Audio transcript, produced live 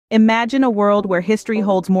Imagine a world where history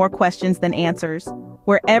holds more questions than answers,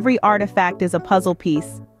 where every artifact is a puzzle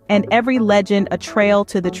piece, and every legend a trail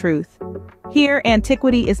to the truth. Here,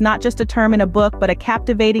 antiquity is not just a term in a book but a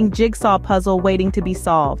captivating jigsaw puzzle waiting to be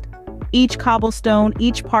solved. Each cobblestone,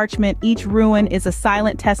 each parchment, each ruin is a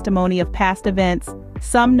silent testimony of past events,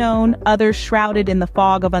 some known, others shrouded in the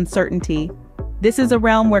fog of uncertainty. This is a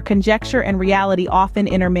realm where conjecture and reality often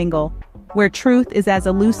intermingle, where truth is as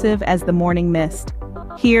elusive as the morning mist.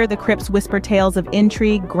 Here, the crypts whisper tales of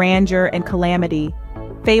intrigue, grandeur, and calamity.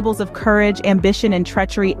 Fables of courage, ambition, and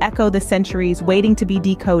treachery echo the centuries waiting to be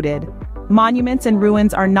decoded. Monuments and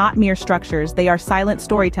ruins are not mere structures, they are silent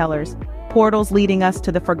storytellers, portals leading us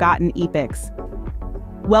to the forgotten epochs.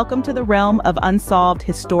 Welcome to the realm of unsolved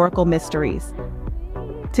historical mysteries.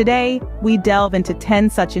 Today, we delve into 10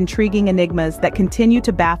 such intriguing enigmas that continue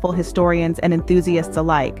to baffle historians and enthusiasts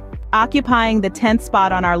alike. Occupying the 10th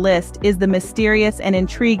spot on our list is the mysterious and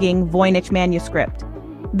intriguing Voynich manuscript.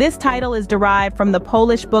 This title is derived from the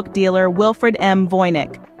Polish book dealer Wilfred M.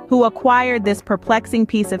 Voynich, who acquired this perplexing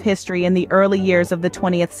piece of history in the early years of the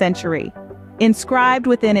 20th century. Inscribed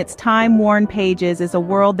within its time-worn pages is a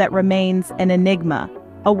world that remains an enigma,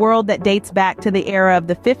 a world that dates back to the era of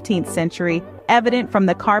the 15th century, evident from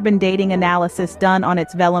the carbon dating analysis done on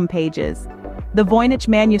its vellum pages. The Voynich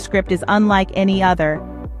manuscript is unlike any other.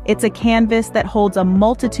 It's a canvas that holds a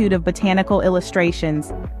multitude of botanical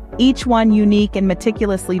illustrations, each one unique and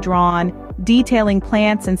meticulously drawn, detailing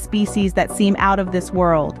plants and species that seem out of this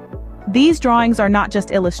world. These drawings are not just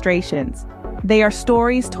illustrations. They are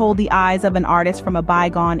stories told the eyes of an artist from a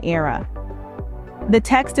bygone era. The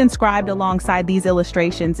text inscribed alongside these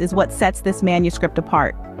illustrations is what sets this manuscript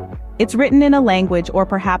apart. It's written in a language or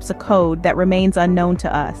perhaps a code that remains unknown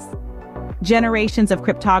to us. Generations of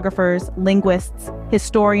cryptographers, linguists,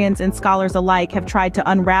 historians, and scholars alike have tried to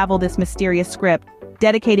unravel this mysterious script,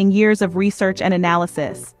 dedicating years of research and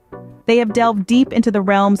analysis. They have delved deep into the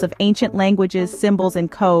realms of ancient languages, symbols, and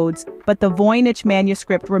codes, but the Voynich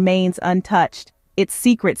manuscript remains untouched, its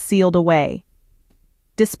secrets sealed away.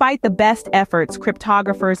 Despite the best efforts,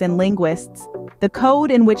 cryptographers and linguists, the code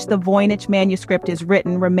in which the Voynich manuscript is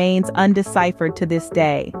written remains undeciphered to this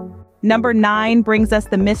day. Number 9 brings us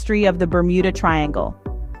the mystery of the Bermuda Triangle.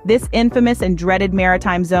 This infamous and dreaded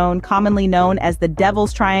maritime zone, commonly known as the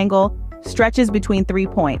Devil's Triangle, stretches between 3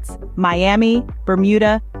 points: Miami,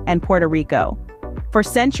 Bermuda, and Puerto Rico. For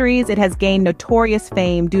centuries, it has gained notorious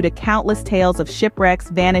fame due to countless tales of shipwrecks,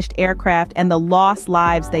 vanished aircraft, and the lost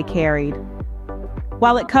lives they carried.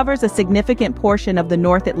 While it covers a significant portion of the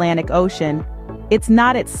North Atlantic Ocean, it's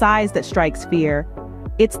not its size that strikes fear.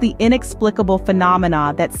 It's the inexplicable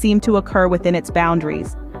phenomena that seem to occur within its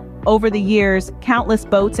boundaries. Over the years, countless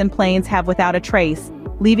boats and planes have without a trace,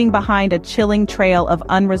 leaving behind a chilling trail of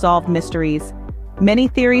unresolved mysteries. Many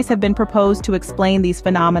theories have been proposed to explain these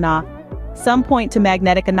phenomena. Some point to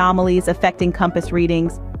magnetic anomalies affecting compass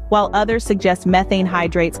readings, while others suggest methane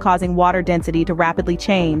hydrates causing water density to rapidly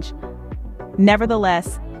change.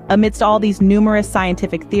 Nevertheless, amidst all these numerous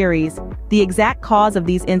scientific theories, the exact cause of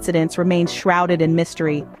these incidents remains shrouded in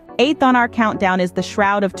mystery. 8th on our countdown is the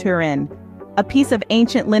Shroud of Turin, a piece of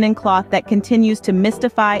ancient linen cloth that continues to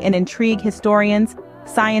mystify and intrigue historians,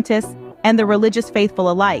 scientists, and the religious faithful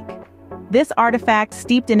alike. This artifact,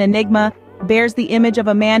 steeped in enigma, bears the image of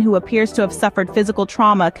a man who appears to have suffered physical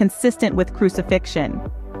trauma consistent with crucifixion.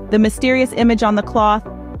 The mysterious image on the cloth,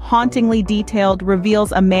 hauntingly detailed,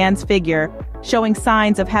 reveals a man's figure, showing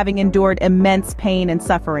signs of having endured immense pain and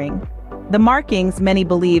suffering. The markings, many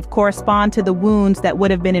believe, correspond to the wounds that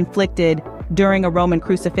would have been inflicted during a Roman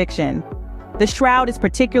crucifixion. The shroud is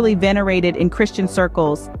particularly venerated in Christian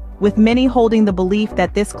circles, with many holding the belief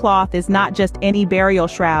that this cloth is not just any burial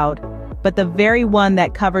shroud, but the very one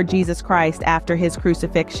that covered Jesus Christ after his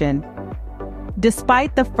crucifixion.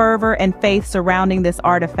 Despite the fervor and faith surrounding this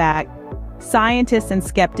artifact, scientists and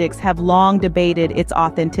skeptics have long debated its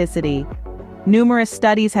authenticity. Numerous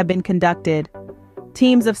studies have been conducted.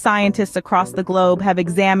 Teams of scientists across the globe have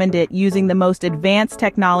examined it using the most advanced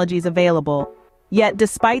technologies available. Yet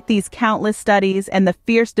despite these countless studies and the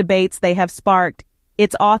fierce debates they have sparked,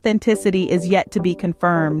 its authenticity is yet to be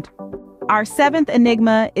confirmed. Our 7th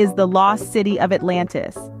enigma is the lost city of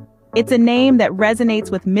Atlantis. It's a name that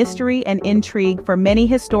resonates with mystery and intrigue for many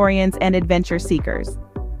historians and adventure seekers.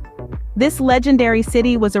 This legendary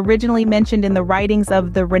city was originally mentioned in the writings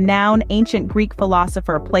of the renowned ancient Greek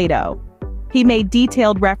philosopher Plato. He made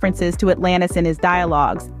detailed references to Atlantis in his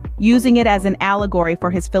dialogues, using it as an allegory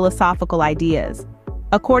for his philosophical ideas.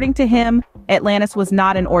 According to him, Atlantis was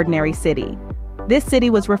not an ordinary city. This city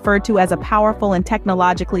was referred to as a powerful and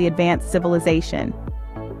technologically advanced civilization.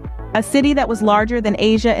 a city that was larger than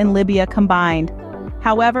Asia and Libya combined.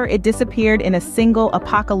 However, it disappeared in a single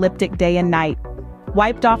apocalyptic day and night,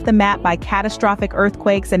 wiped off the map by catastrophic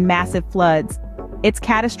earthquakes and massive floods. Its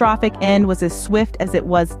catastrophic end was as swift as it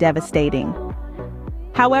was devastating.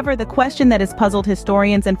 However, the question that has puzzled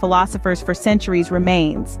historians and philosophers for centuries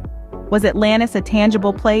remains: was Atlantis a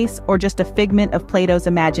tangible place or just a figment of Plato's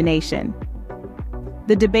imagination?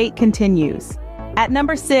 The debate continues. At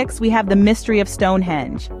number 6, we have the mystery of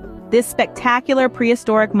Stonehenge. This spectacular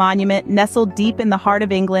prehistoric monument, nestled deep in the heart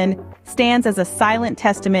of England, stands as a silent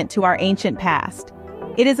testament to our ancient past.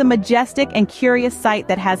 It is a majestic and curious sight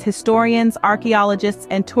that has historians, archaeologists,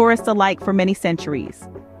 and tourists alike for many centuries.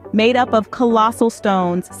 Made up of colossal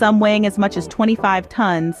stones, some weighing as much as 25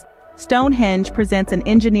 tons, Stonehenge presents an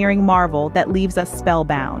engineering marvel that leaves us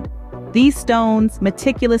spellbound. These stones,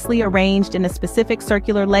 meticulously arranged in a specific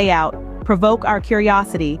circular layout, provoke our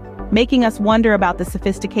curiosity, making us wonder about the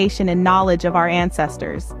sophistication and knowledge of our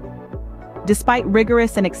ancestors. Despite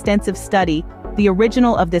rigorous and extensive study, the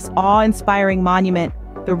original of this awe-inspiring monument,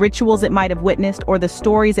 the rituals it might have witnessed, or the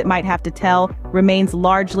stories it might have to tell, remains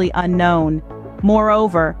largely unknown.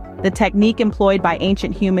 Moreover, the technique employed by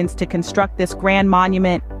ancient humans to construct this grand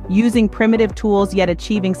monument, using primitive tools yet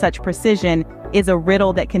achieving such precision, is a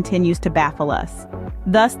riddle that continues to baffle us.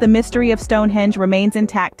 Thus, the mystery of Stonehenge remains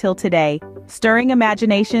intact till today, stirring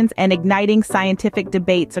imaginations and igniting scientific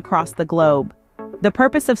debates across the globe. The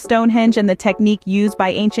purpose of Stonehenge and the technique used by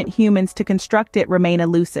ancient humans to construct it remain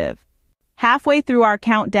elusive. Halfway through our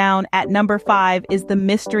countdown, at number 5 is the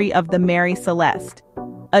mystery of the Mary Celeste.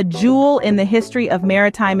 A jewel in the history of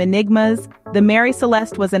maritime enigmas, the Mary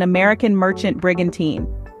Celeste was an American merchant brigantine.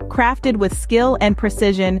 Crafted with skill and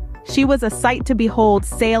precision, she was a sight to behold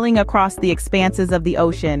sailing across the expanses of the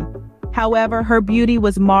ocean. However, her beauty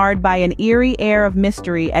was marred by an eerie air of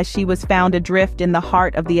mystery as she was found adrift in the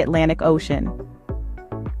heart of the Atlantic Ocean.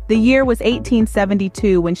 The year was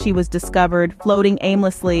 1872 when she was discovered, floating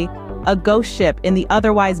aimlessly, a ghost ship in the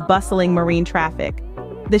otherwise bustling marine traffic.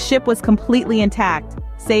 The ship was completely intact,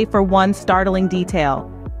 save for one startling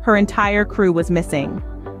detail: her entire crew was missing.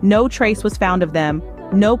 No trace was found of them,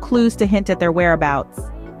 no clues to hint at their whereabouts.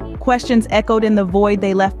 Questions echoed in the void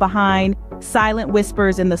they left behind, silent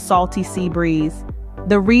whispers in the salty sea breeze.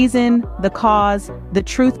 The reason, the cause, the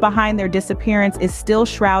truth behind their disappearance is still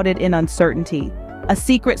shrouded in uncertainty, a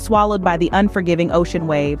secret swallowed by the unforgiving ocean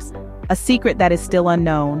waves, a secret that is still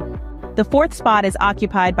unknown. The 4th spot is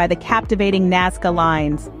occupied by the captivating Nazca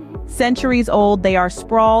Lines. Centuries old, they are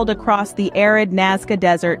sprawled across the arid Nazca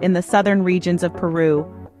Desert in the southern regions of Peru.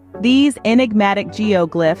 These enigmatic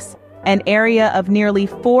geoglyphs, an area of nearly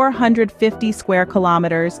 450 square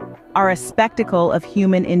kilometers, are a spectacle of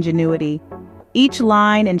human ingenuity. Each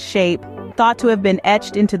line and shape, thought to have been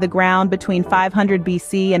etched into the ground between 500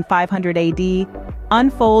 BC and 500 AD,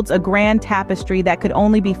 unfolds a grand tapestry that could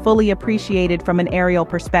only be fully appreciated from an aerial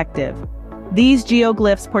perspective. These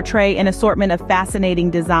geoglyphs portray an assortment of fascinating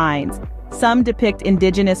designs. Some depict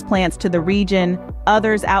indigenous plants to the region,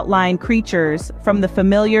 others outline creatures, from the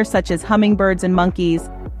familiar such as hummingbirds and monkeys,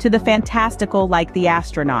 to the fantastical like the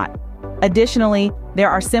astronaut. Additionally, there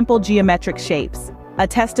are simple geometric shapes, a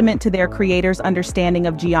testament to their creators' understanding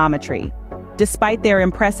of geometry. Despite their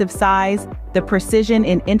impressive size, the precision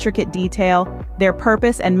in intricate detail, their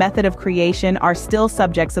purpose and method of creation are still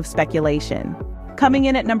subjects of speculation. Coming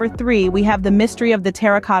in at number 3, we have the mystery of the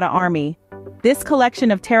Terracotta Army. This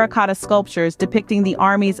collection of terracotta sculptures depicting the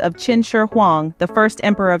armies of Qin Shi Huang, the first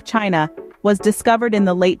emperor of China, was discovered in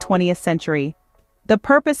the late 20th century. The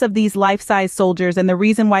purpose of these life-size soldiers and the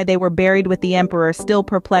reason why they were buried with the emperor still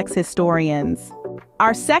perplex historians.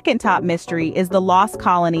 Our second top mystery is the lost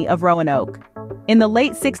colony of Roanoke. In the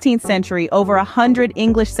late 16th century, over 100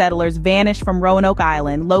 English settlers vanished from Roanoke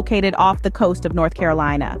Island, located off the coast of North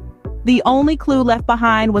Carolina. The only clue left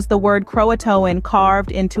behind was the word Croatoan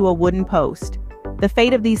carved into a wooden post. The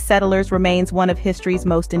fate of these settlers remains one of history's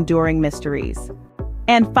most enduring mysteries.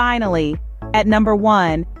 And finally, at number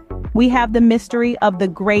 1, we have the mystery of the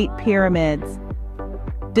Great Pyramids.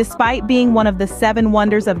 Despite being one of the 7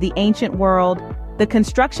 wonders of the ancient world, the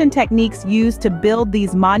construction techniques used to build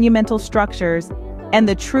these monumental structures and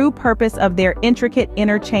the true purpose of their intricate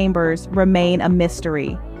inner chambers remain a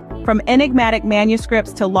mystery. From enigmatic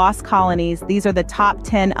manuscripts to lost colonies, these are the top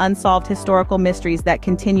 10 unsolved historical mysteries that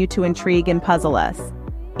continue to intrigue and puzzle us.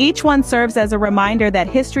 Each one serves as a reminder that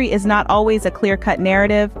history is not always a clear-cut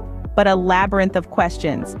narrative, but a labyrinth of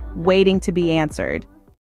questions waiting to be answered.